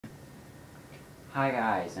Hi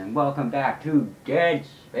guys, and welcome back to Dead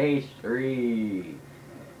Space 3.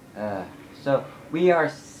 So we are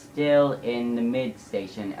still in the mid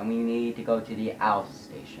station, and we need to go to the Alpha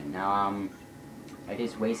station. Now, I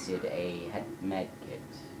just wasted a med kit.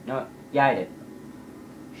 No, yeah, I did.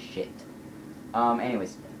 Shit.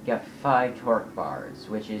 Anyways, you have 5 torque bars,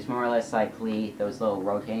 which is more or less likely those little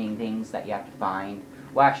rotating things that you have to find.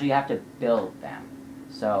 Well, actually, you have to build them.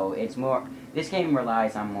 So it's more. This game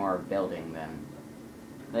relies on more building than.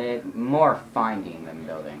 More finding than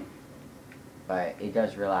building, but it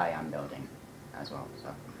does rely on building as well.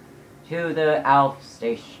 So, to the Alpha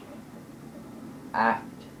station. Aft.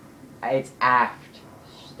 It's aft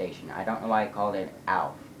station. I don't know why I called it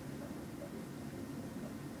Alpha.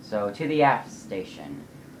 So, to the aft station,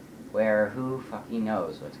 where who fucking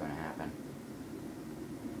knows what's going to happen.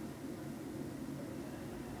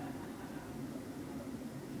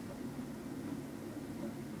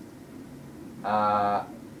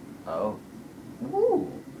 Oh.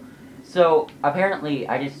 Woo! So, apparently,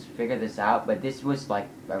 I just figured this out, but this was like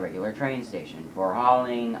a regular train station for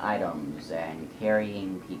hauling items and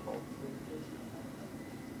carrying people.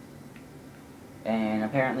 And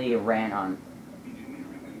apparently it ran on...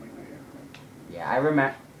 Yeah,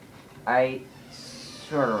 I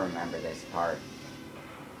sort of remember this part.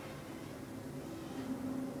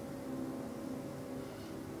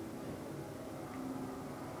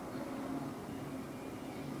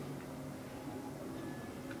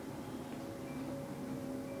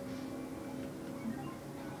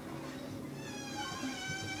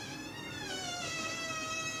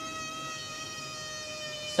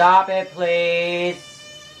 Stop it, please!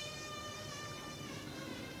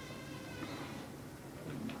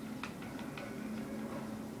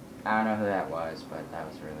 I don't know who that was, but that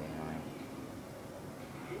was really annoying.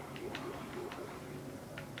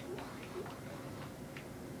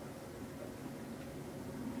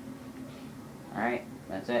 Alright,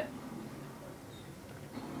 that's it.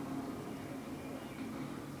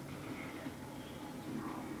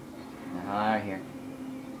 Get the hell out of here.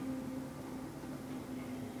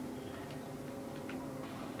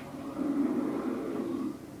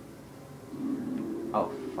 Oh,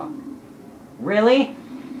 fuck. Really?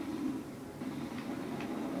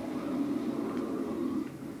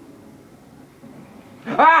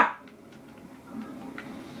 Ah!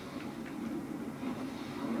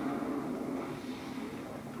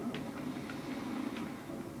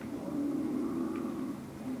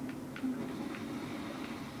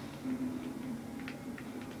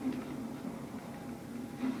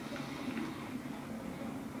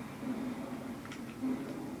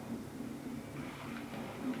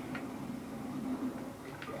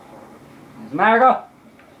 Where's Margot?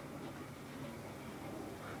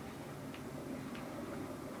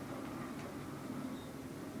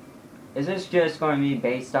 Is this just going to be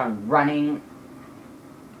based on running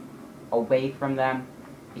away from them?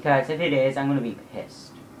 Because if it is, I'm going to be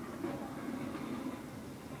pissed.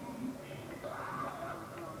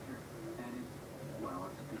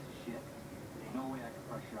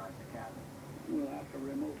 We'll have to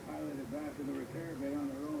remote pilot it back to the repair bay on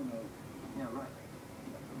their own, though. Yeah, right.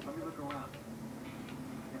 Let me look around.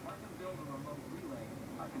 If I can build a remote relay,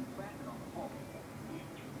 I can plant it on the hull.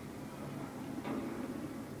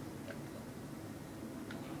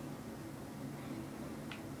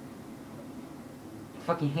 I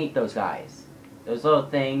fucking hate those guys. Those little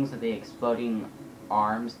things with the exploding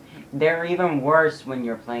arms. They're even worse when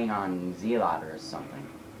you're playing on Zealot or something.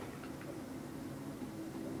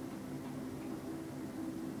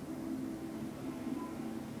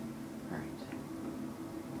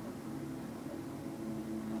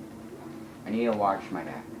 I need to watch my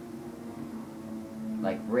back.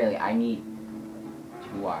 Like, really, I need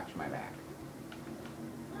to watch my back.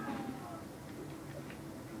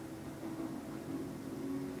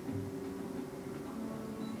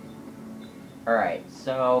 Alright,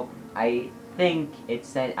 so I think it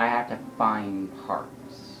said I have to find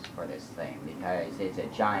parts for this thing because it's a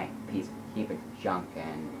giant piece of junk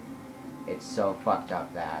and it's so fucked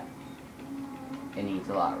up that it needs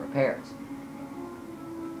a lot of repairs.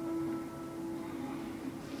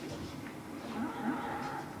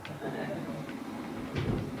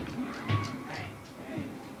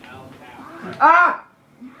 Ah!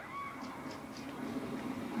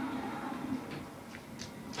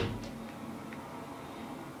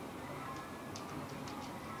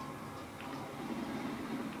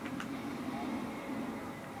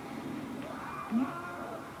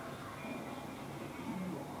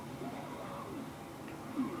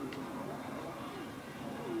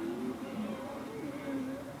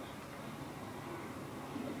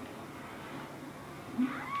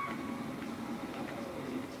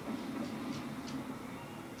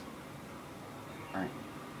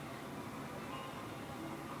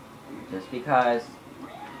 because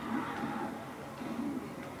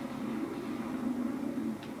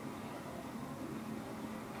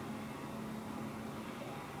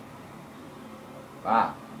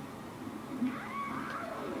wow.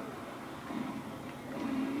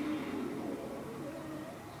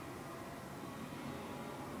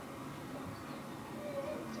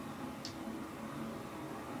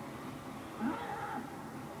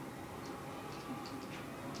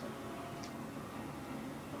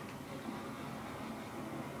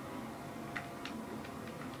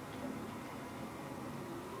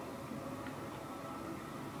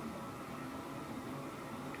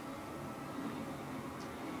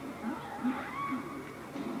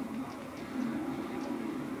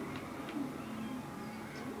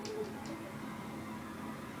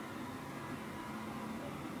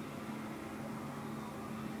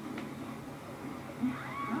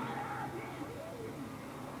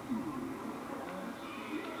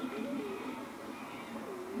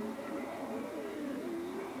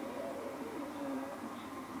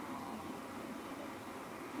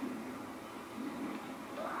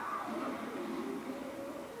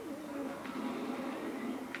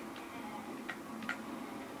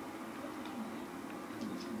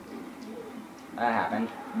 That happened.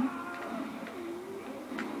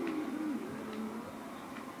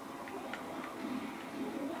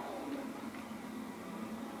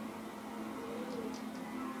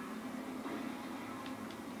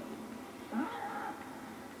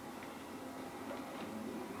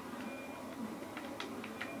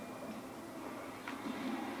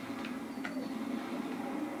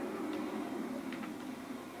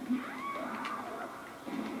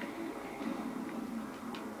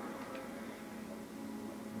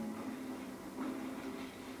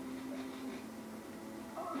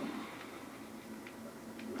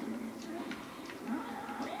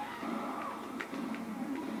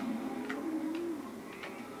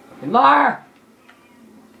 More!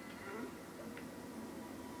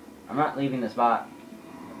 I'm not leaving the spot.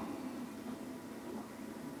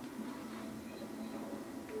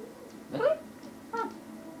 Really? Huh.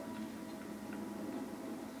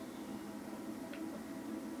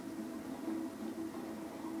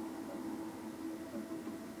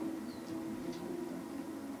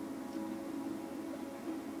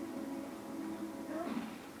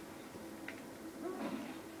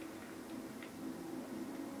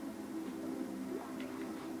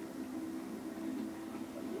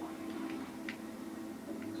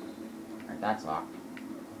 Alright, that's locked.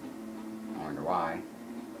 I wonder why.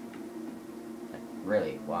 Like,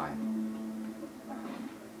 really, why?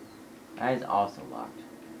 That is also locked.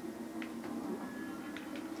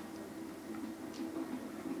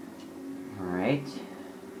 Alright.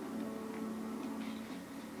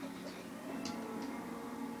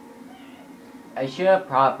 I should have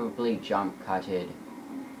probably jump cutted.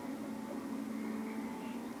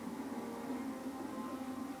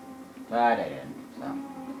 But I didn't, so.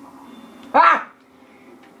 Ah!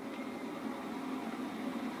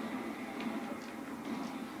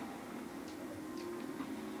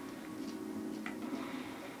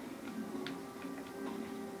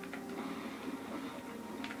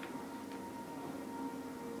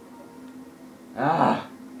 Ah!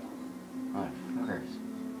 Motherfuckers.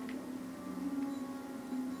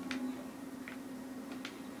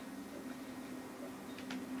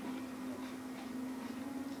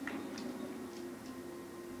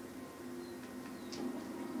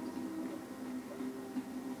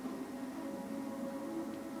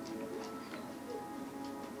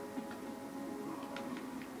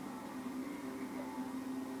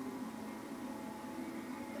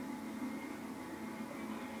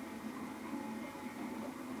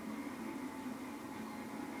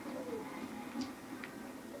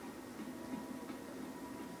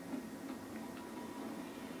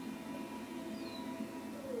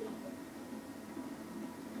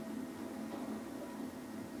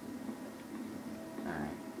 Alright.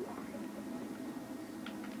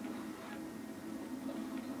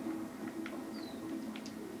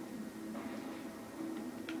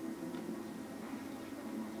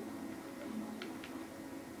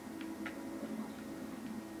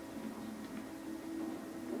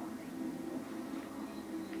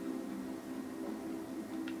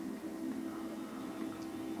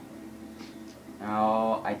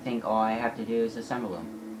 Now, I think all I have to do is assemble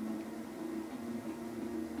them.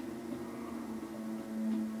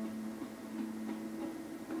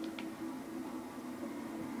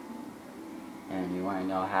 And you want to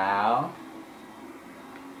know how?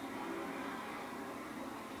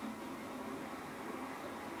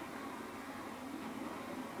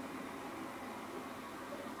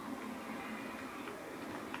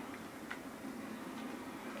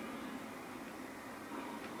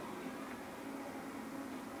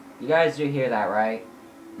 You guys do hear that, right?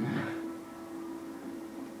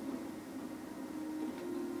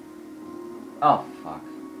 Oh, fuck.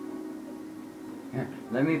 Here,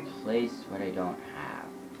 let me place what I don't have.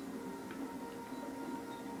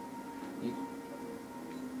 You...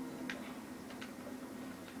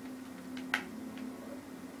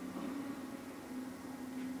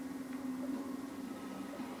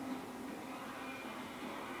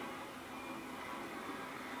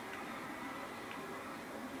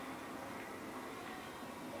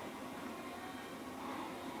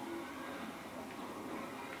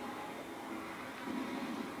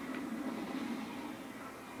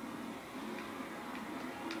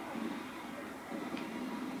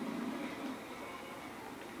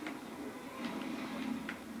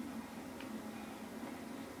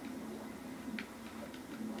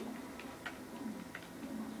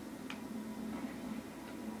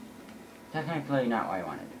 Technically not what I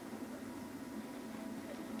wanted.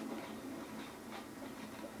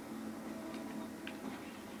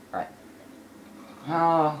 Alright.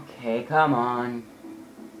 Okay, come on.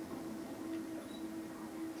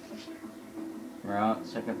 Remote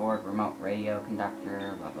circuit board, remote radio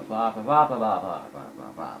conductor, blah blah blah blah blah blah blah blah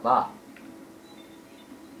blah blah blah.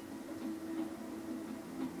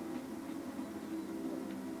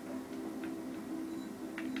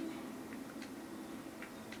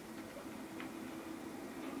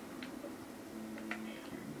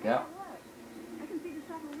 Go. I can see the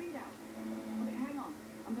shuttle readout. Okay, hang on.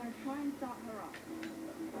 I'm gonna try and start her up.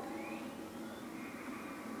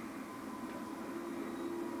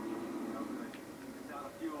 It's out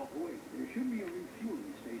of fuel. Wait, there should be a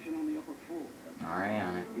refueling station on the upper floor. Alright,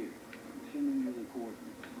 on it. Here, I'm sending you the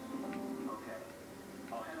coordinates. Okay.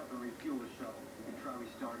 I'll head up and refuel the shuttle. You can try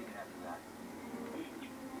restarting it after that.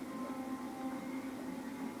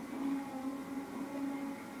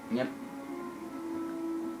 Yep.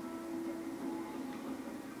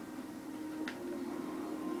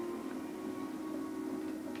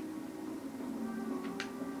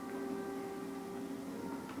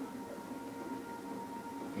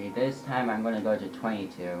 Okay, this time I'm gonna go to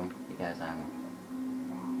 22 because I'm...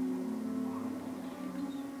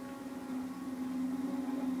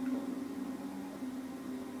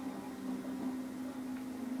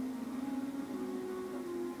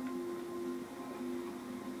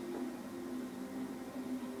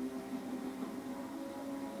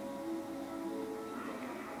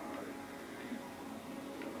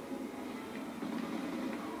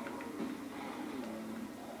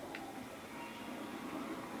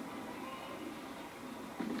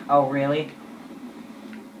 Oh, really?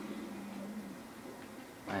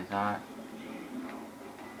 I thought.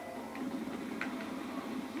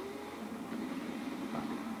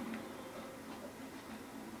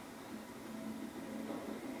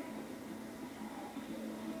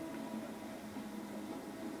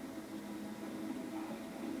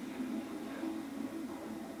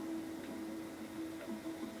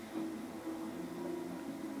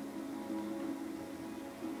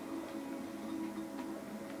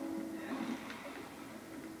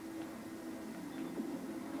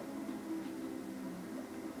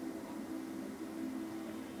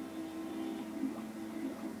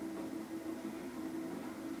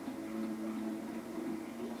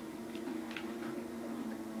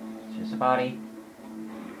 Just a body.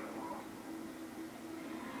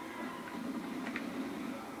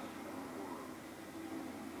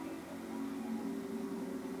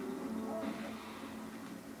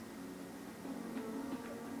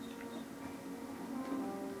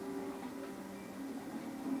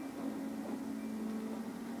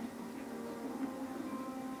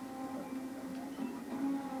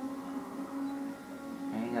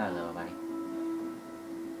 There you go, little buddy.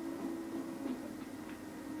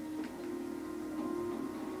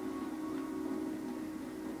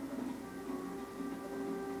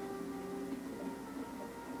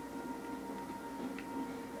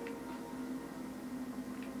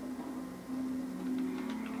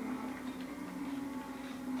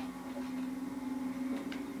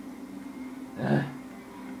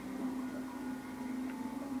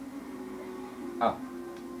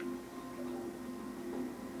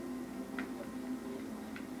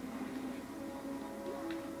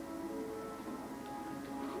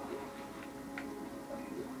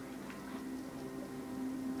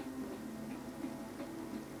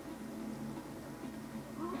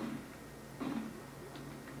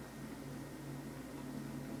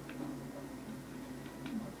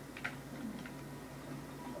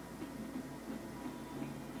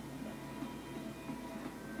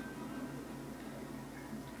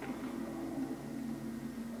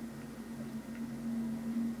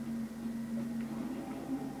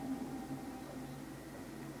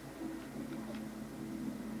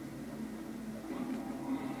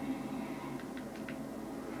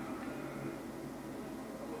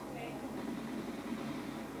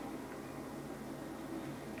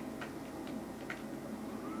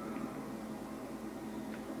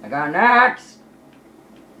 I got an axe!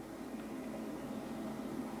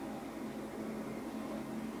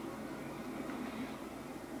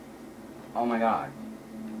 Oh my god.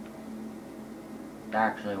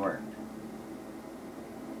 That actually worked.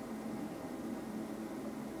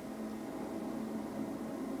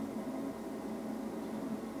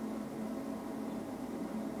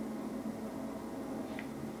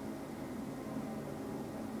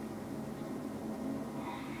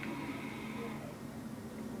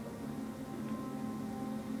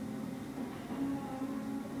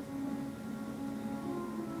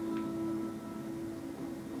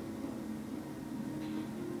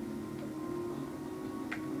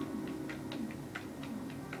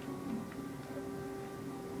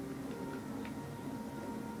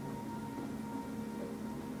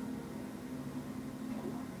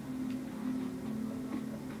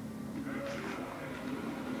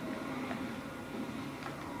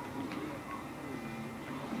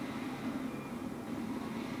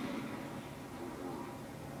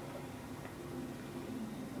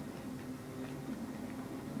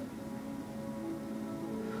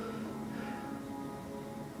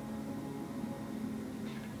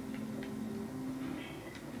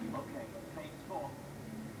 Okay, take four.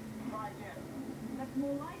 Try again. That's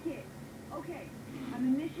more like it. Okay,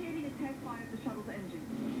 I'm initiating a test fire of the shuttle's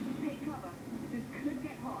engine. Take cover. This could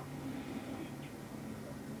get hot.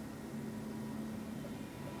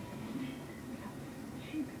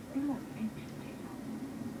 Jesus, blood.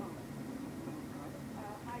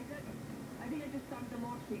 I think I just started the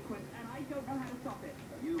launch sequence, and I don't know how to stop it.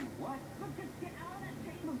 You what? Look, just get out of that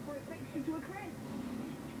chamber before it makes you to a crisp.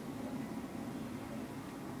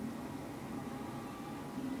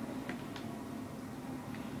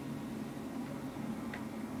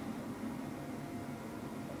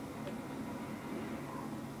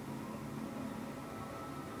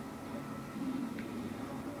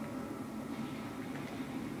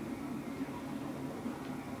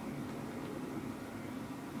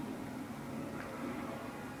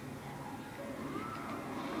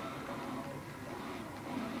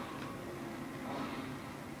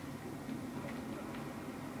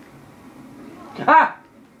 Ah!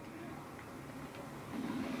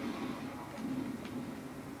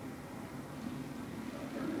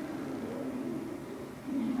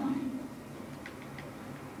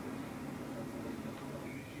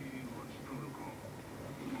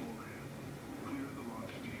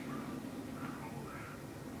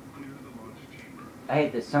 I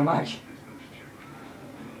hate this so much.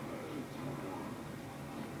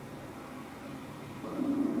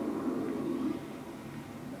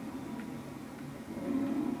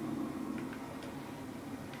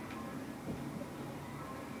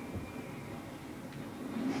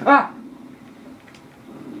 Ah!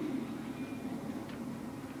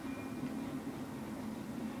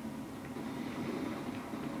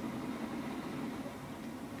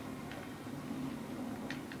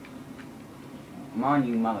 Come on,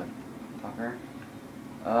 you motherfucker.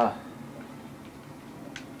 Ugh.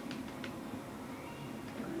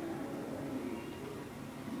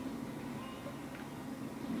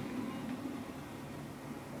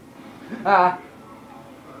 Ah!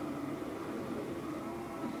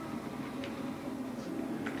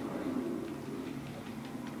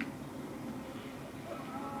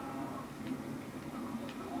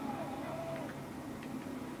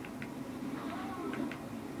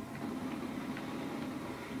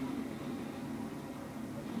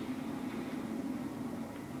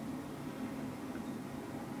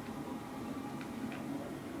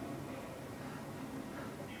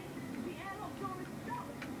 The airlock door is stuck.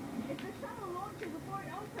 If the shuttle launches before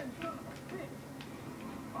it opens,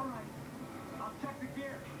 All right. I'll check the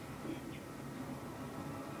gear.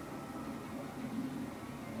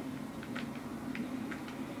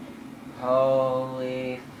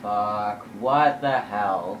 Holy fuck. What the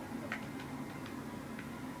hell?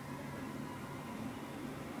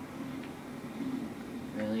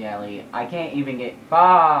 Really, Ellie? I can't even get.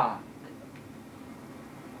 Fuck!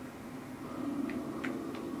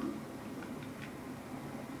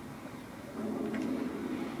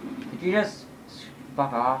 Could you just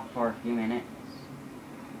fuck off for a few minutes?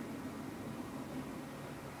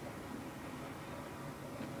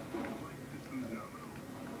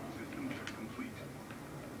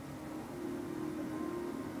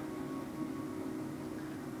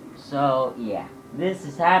 So, yeah, this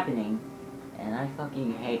is happening, and I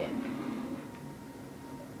fucking hate it.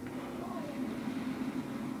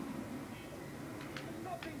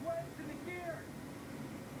 Something wedged in the gear.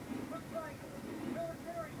 Looks like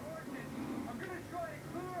military ordnance. I'm gonna try to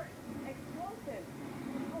clear it. explosive.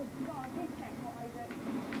 Oh God, this can't hide it.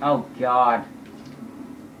 Oh god.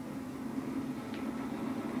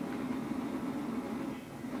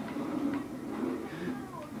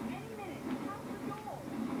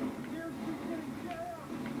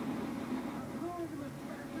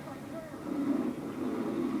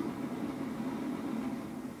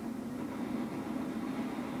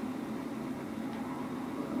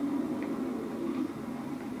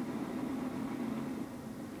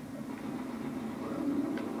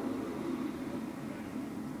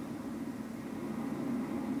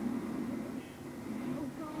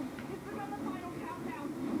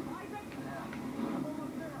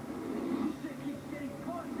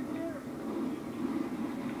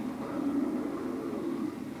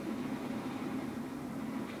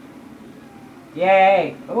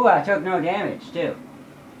 Yay! Ooh, I took no damage, too.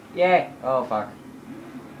 Yay! Oh, fuck.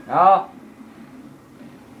 Oh!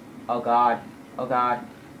 Oh, God. Oh, God.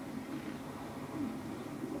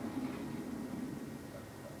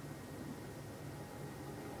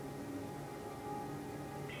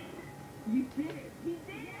 You did it! He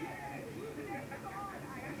did it!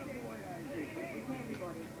 Okay,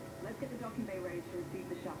 everybody. Let's get the docking bay ready to receive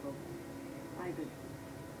the shuttle. Ivan,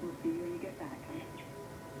 we'll see you when you get back.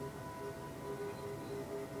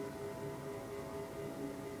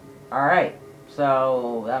 Alright,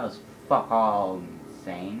 so that was fuck all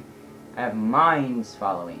insane. I have mines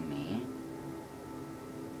following me.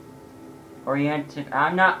 Oriented.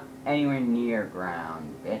 I'm not anywhere near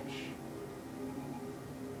ground, bitch.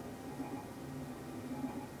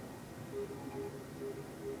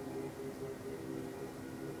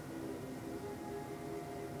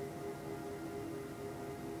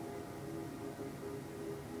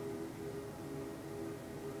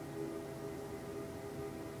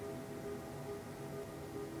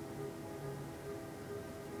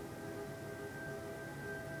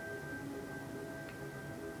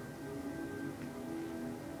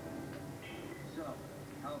 So,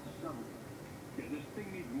 how's the summer? Yeah, this thing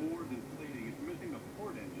needs more than plating. It's missing the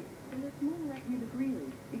port engine. And it's more like near the Greeley.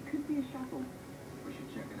 It could be a shuttle. We should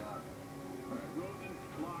check it out. All right, Rosen,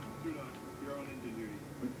 Locke, you're done. You're on engine duty.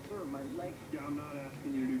 But sir, my legs... Yeah, I'm not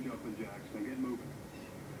asking you to do jumping jacks. Now get moving.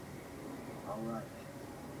 All right.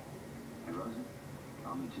 Hey, Rosen,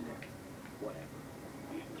 I'll meet you there. Whatever.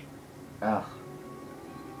 Ugh.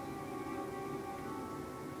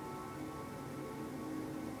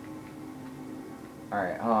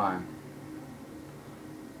 Alright, hold on.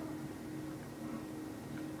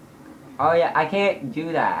 Oh yeah, I can't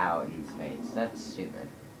do that out in space. That's stupid.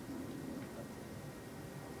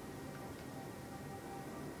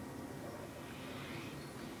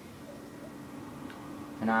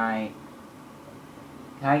 Can I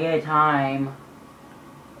get a time?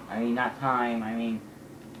 I mean, not time, I mean...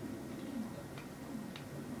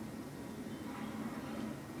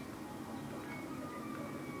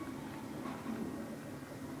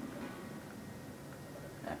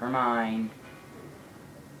 Never mind.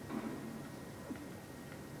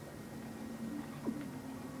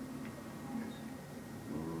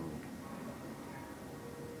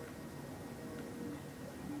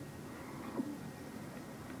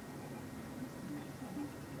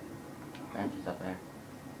 Benches up there.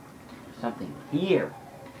 There's something here.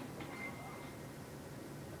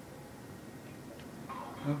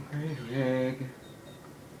 Okay, rig.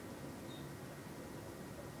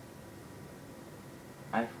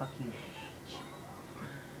 I fucking hate you.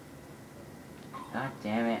 God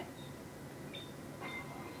damn it.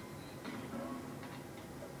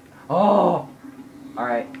 Oh!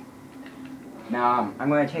 Alright. Now, I'm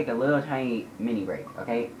going to take a little tiny mini break,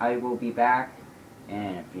 okay? I will be back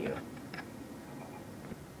in a few.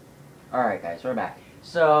 Alright guys, we're back.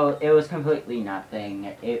 So, it was completely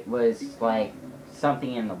nothing. It was like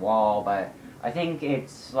something in the wall, but I think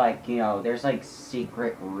it's like, you know, there's like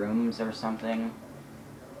secret rooms or something.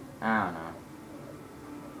 I don't know.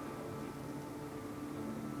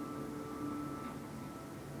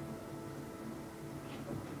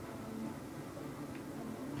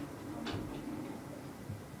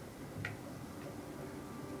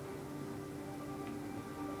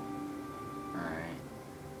 Alright.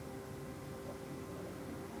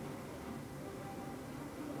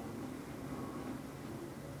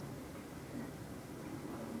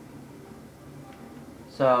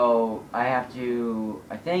 So, I have to,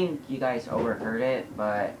 I think you guys overheard it,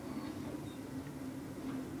 but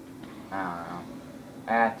I don't know.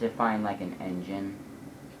 I have to find like an engine.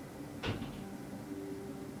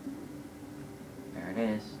 There it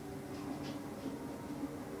is.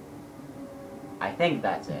 I think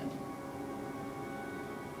that's it.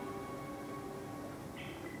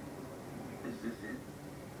 Is this it?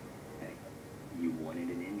 Hey, you wanted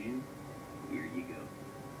an engine? Here you go.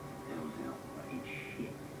 Hell's no, ain't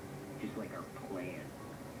shit. Just like our plan.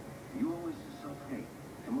 You always hey,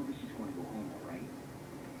 some of us just want to go home, all right?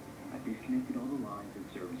 I've disconnected all the lines and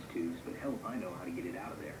service tubes, but hell, I know how to get it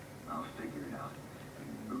out of there. I'll figure it out.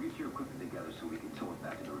 Go get your equipment together so we can tow it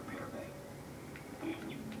back to the repair bay.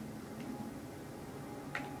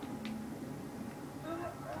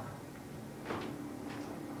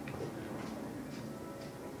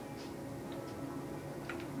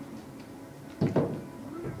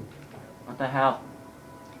 What the hell?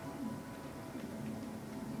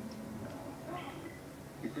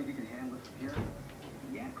 You think you can handle it from here?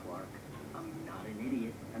 Yeah, Clark. I'm not an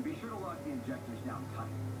idiot. And be sure to lock the injectors down tight.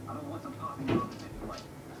 I don't want them popping off mid-flight.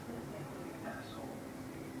 Asshole.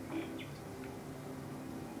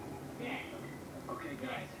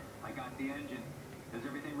 the engine. Is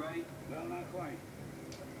everything ready? Well, not quite.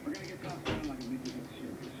 We're gonna get tossed around like a leaky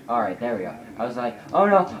ship. Alright, there we go. I was like, oh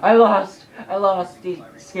no, I lost the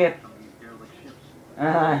skip.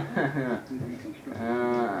 I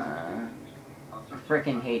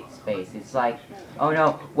freaking hate space. It's like, oh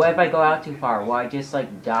no, what if I go out too far? Will I just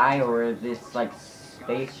like die, or will this like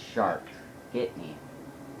space shark get me?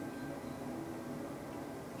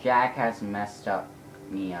 Jack has messed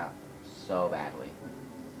me up so badly.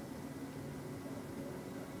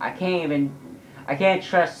 I can't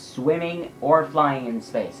trust swimming or flying in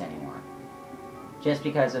space anymore. Just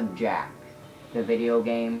because of Jack. The video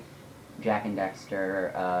game, Jak and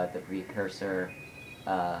Daxter, the precursor,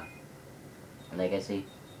 Legacy.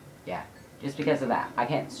 Yeah. Just because of that. I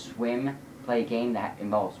can't swim, play a game that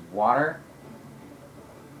involves water,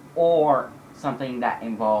 or something that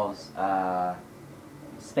involves,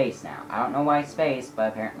 space now. I don't know why space, but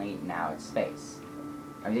apparently now it's space.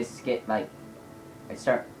 I just get, like, I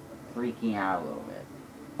start freaking out a little bit.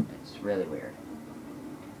 It's really weird.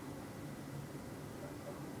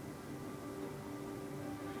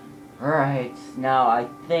 Alright, now I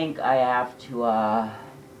think I have to,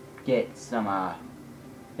 get some,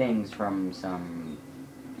 things from some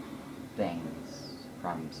things.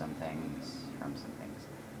 From some things.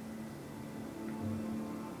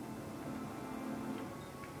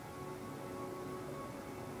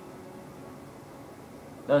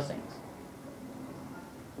 Those things.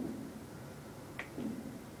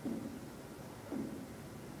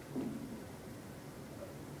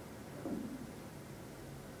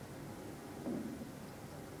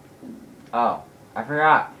 Oh, I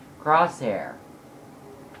forgot. Crosshair.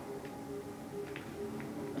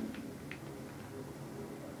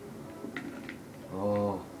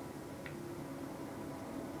 Oh.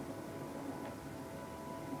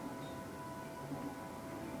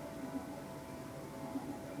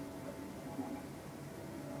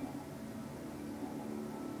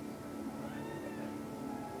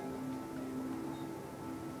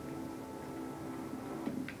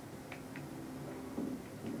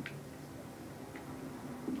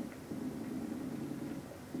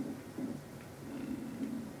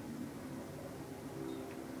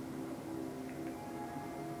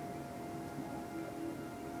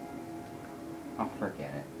 I'll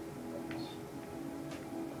forget it.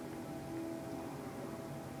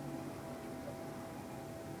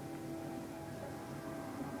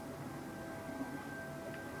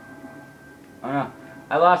 Oh no,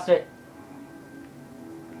 I lost it.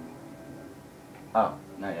 Oh,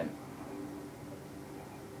 no I didn't.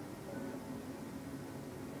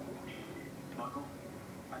 Buckle,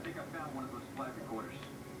 I think I found one of those flight recorders.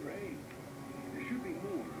 Great. There should be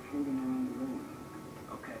more floating around the road.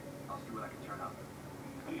 Okay, I'll see what I can turn up.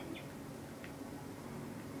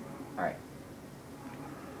 Alright.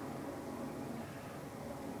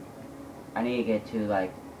 I need to get to,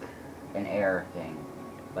 like, an air thing.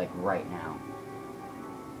 Like, right now.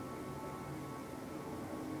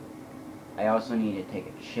 I also need to take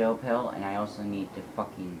a chill pill, and I also need to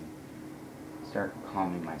fucking start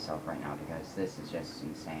calming myself right now, because this is just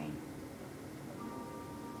insane.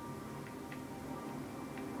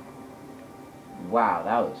 Wow,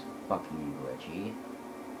 that was fucking glitchy.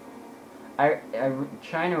 I'm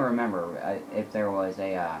trying to remember if there was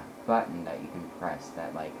a button that you can press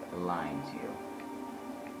that, like, aligns you.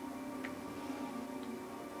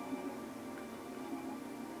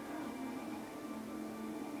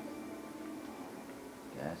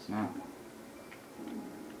 Guess not.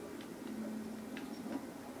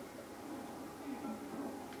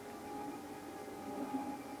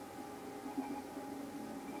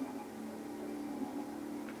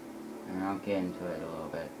 And I'll get into it a little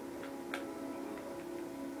bit.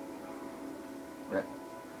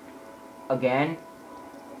 Again?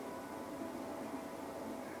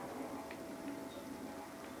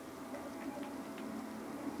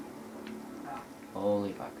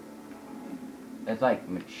 Holy fuck. It's like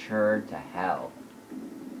matured to hell.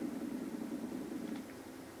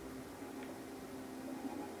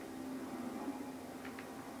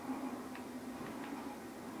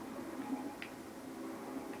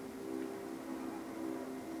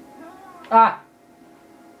 Ah!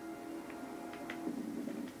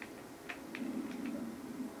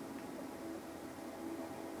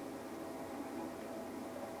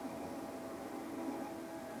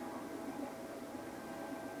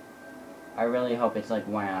 I really hope it's like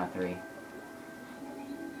 1 out of 3.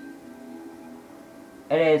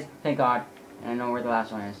 It is, thank God. And I know where the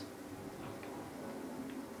last one is.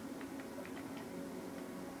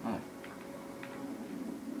 Oh.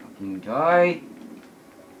 Fucking die.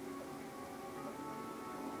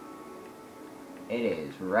 It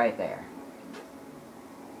is right there.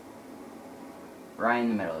 right in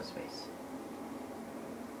the middle of space.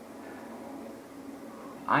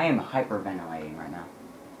 I am hyperventilating right now.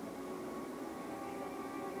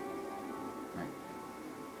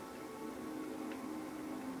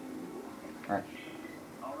 Alright.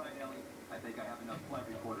 Alright, Ellie. I think I have enough flight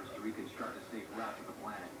reporters to reconstruct a safe route to the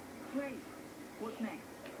planet. Great. What's next?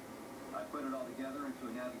 I put it all together into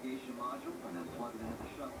a navigation module and then plug it into the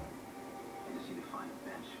shuttle. I just need to find a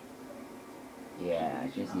bench. Yeah, I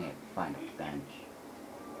just need to find a bench.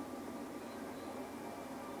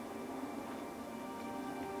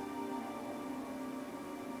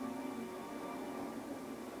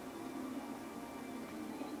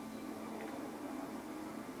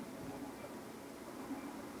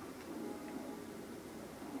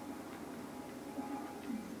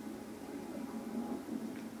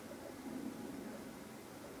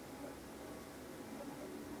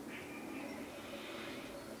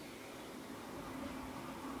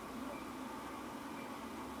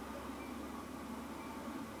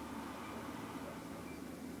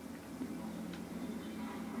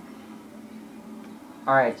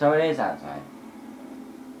 Alright, so it is outside.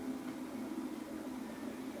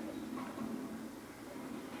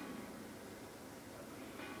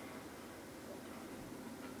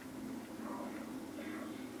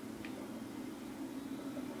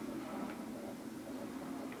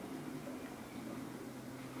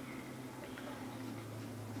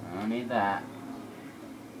 I don't need that.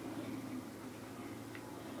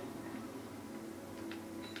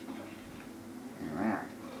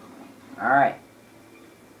 Alright.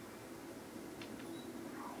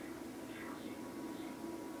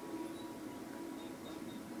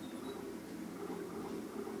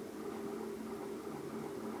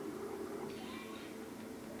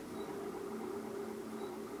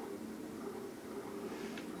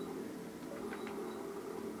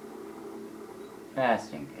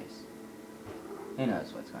 Just in case. Who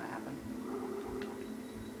knows what's gonna happen.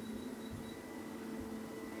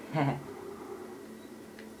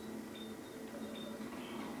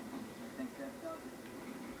 Think that does it.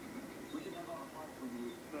 We should have all the parts we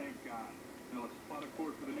need. Thank God. Now let's plot a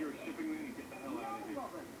course for the nearest shipping lane and get the hell out of here.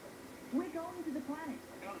 Robert. We're going to the planet.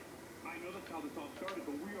 Ellie, I know that's how this all started,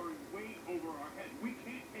 but we are way over our head. We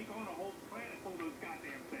can't take on a whole planet full of those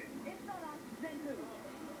goddamn things. If not us, then who?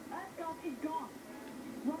 Earthgov is gone.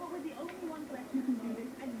 Robert, we're the only ones left who can do this,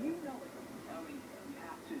 and you know it. Ellie, you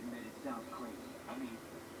have to admit it sounds crazy. I mean,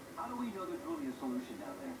 how do we know there's really a solution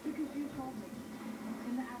down there? Because you told me.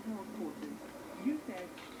 In the Admiral's quarters. You said,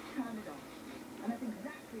 turn it off. And that's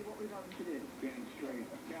exactly what we're going to do. Getting straight.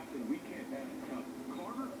 Captain, we can't manage it up.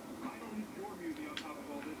 Carter, I don't need your music on top of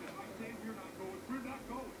all this. If I say we're not going, we're not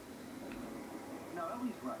going. No,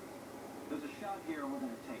 Ellie's right. There's a shot here we're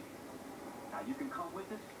going to take. Now, you can come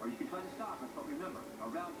with us, or you can try to stop us, but remember,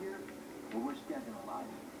 around here, we're worse dead than alive.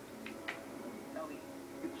 Ellie,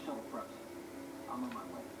 get the shuttle prepped. I'm on my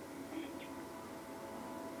way.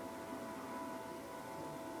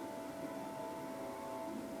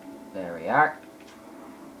 There we are.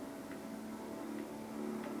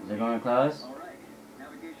 Is it going to close? All right.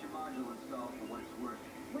 Navigation module installed for what it's worth.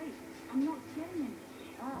 Wait, I'm not getting it.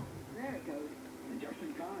 Ah, there it goes. Just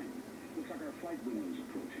in time. Looks like our flight window is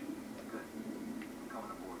approaching. Good. I'm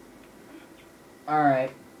coming aboard.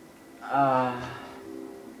 Alright.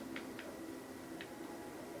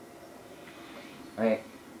 Wait.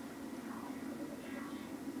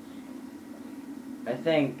 I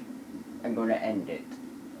think I'm going to end it.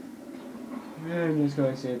 I'm just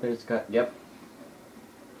going to see if there's cut. Yep.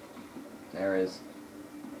 There is.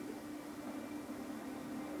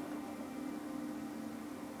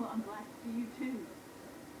 Well, I'm glad to see you too.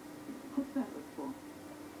 What's that look for?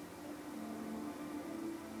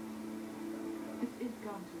 This is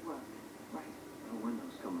going to work, right? The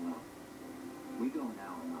window's coming up. We go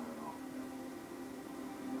now or not at all?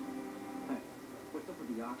 Hey, what's up with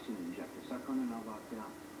the oxygen injector? Is that running all locked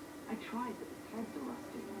down? I tried, but the tabs are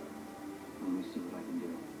rusty. Let me see what I can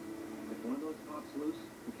do. If one of those pops loose,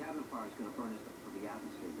 the cabin fire is going to burn us before the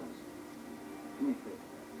atmosphere does. Do me a favor.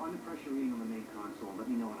 Find the pressure reading on the main console and let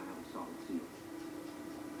me know when I have a solid seal.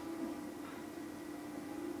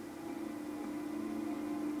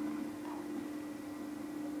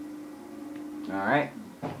 Alright.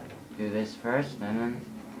 Do this first, and then...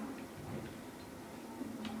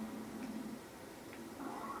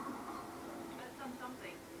 That's done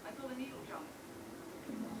something. I saw the needle jump.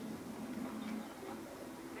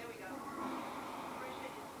 There we go. Pressure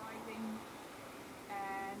is rising.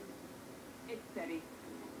 And it's steady.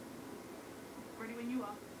 Ready when you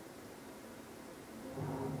are.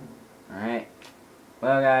 Alright.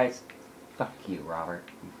 Well, guys. Fuck you, Robert.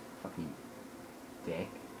 You fucking dick.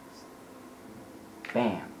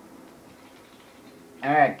 Bam.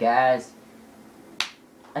 Alright, guys.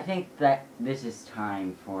 I think that this is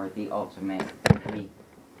time for the ultimate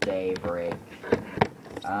weekday break.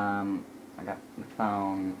 I got my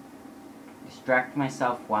phone. Distract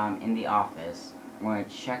myself while I'm in the office. I'm going to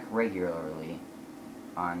check regularly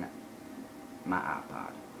on my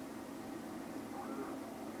iPod.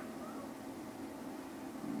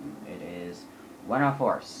 It is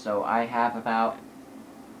 1:04, so I have about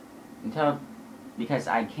because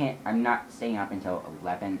I'm not staying up until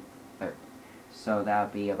 11:30. So that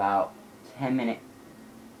would be about 10 minutes.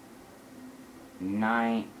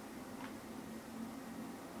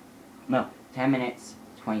 10 minutes,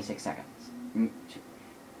 26 seconds.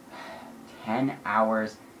 10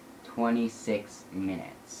 hours, 26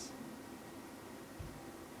 minutes.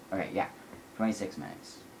 Okay, yeah, 26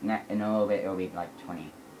 minutes. In a little bit, it'll be like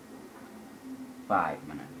 25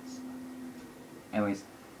 minutes. Anyways,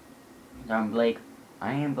 so I'm Blake.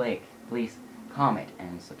 I am Blake. Please comment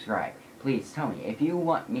and subscribe. Please tell me if you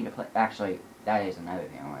want me to play. Actually, that is another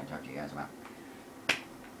thing I want to talk to you guys about.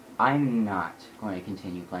 I'm not going to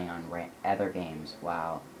continue playing on other games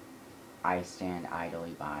while I stand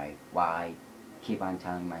idly by, while I keep on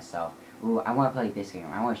telling myself, ooh, I want to play this game,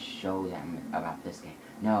 I want to show them about this game.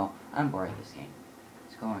 No, I'm bored of this game.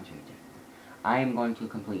 Let's go on to a different one. I am going to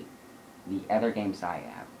complete the other games I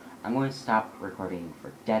have. I'm going to stop recording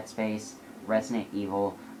for Dead Space, Resident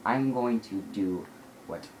Evil. I'm going to do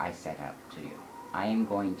what I set out to do. I am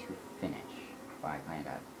going to finish what I planned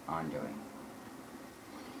on doing.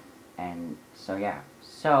 And so yeah,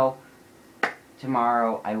 so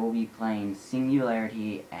tomorrow I will be playing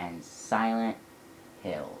Singularity and Silent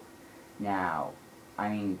Hill. Now, I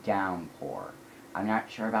mean Downpour. I'm not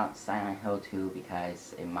sure about Silent Hill 2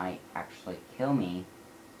 because it might actually kill me.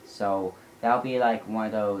 So that'll be like one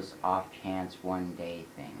of those off chance one day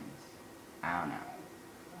things. I don't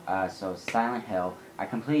know. So Silent Hill, I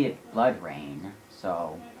completed Blood Rain,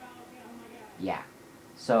 so yeah.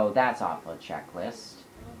 So that's off the checklist.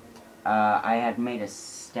 I had made a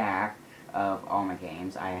stack of all my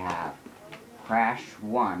games. I have Crash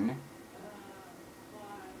 1.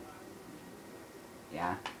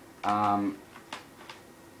 Yeah.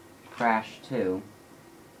 Crash 2.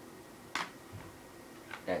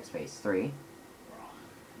 Dead Space 3.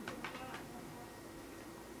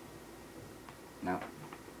 Nope.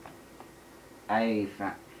 I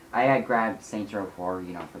had grabbed Saints Row 4,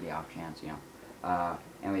 you know, for the off chance, you know.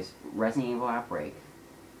 Anyways, Resident Evil Outbreak.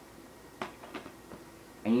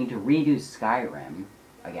 I need to redo Skyrim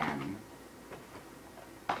again.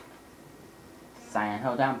 Silent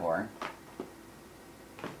Hill Downpour.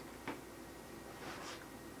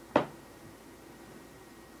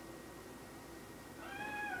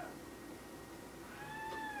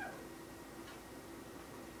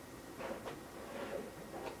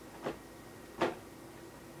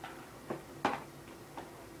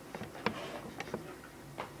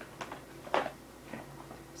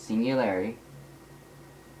 Singularity.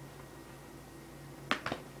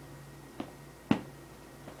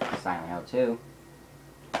 Silent Hill 2.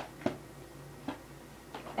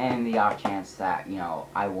 And the off chance that, you know,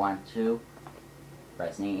 I want to,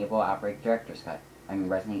 Resident Evil Outbreak Director's Cut.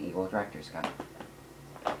 Resident Evil Director's Cut.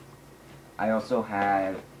 I also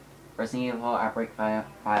have Resident Evil Outbreak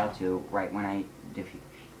File 2 right when I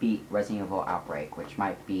beat Resident Evil Outbreak, which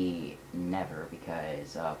might be never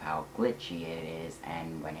because of how glitchy it is,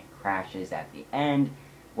 and when it crashes at the end,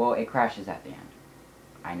 well, it crashes at the end.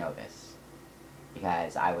 I know this.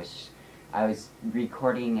 Because I was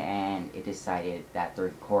recording and it decided that the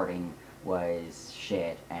recording was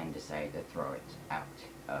shit and decided to throw it out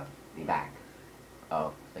of the back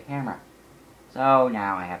of the camera. So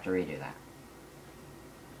now I have to redo that.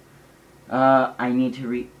 I need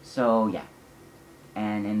to so yeah.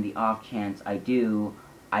 And in the off chance I do,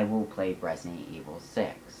 I will play Resident Evil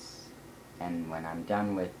 6. And when I'm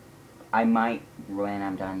done with, when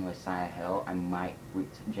I'm done with Silent Hill, I might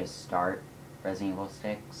just start Resident Evil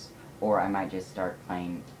 6, or I might just start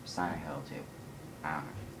playing Silent Hill 2. I don't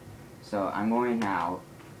know. So I'm going now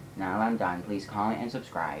that I'm done, please comment and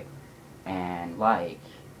subscribe, and like,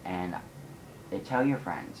 and tell your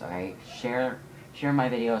friends, okay? Share my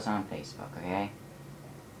videos on Facebook, okay?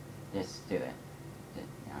 Just do it. I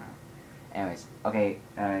don't know. Anyways, okay,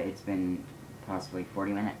 it's been possibly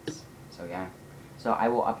 40 minutes, so yeah. So I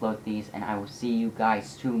will upload these, and I will see you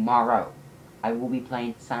guys tomorrow. I will be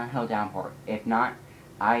playing Silent Hill Downpour. If not,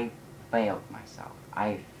 I failed myself.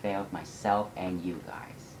 I failed myself and you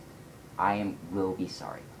guys. Will be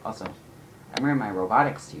sorry. Also, I'm wearing my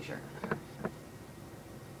robotics t-shirt.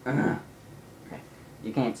 Okay.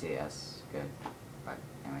 You can't see us. Good. But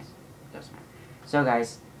anyways, doesn't matter. So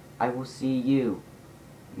guys, I will see you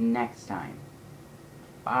next time.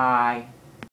 Bye.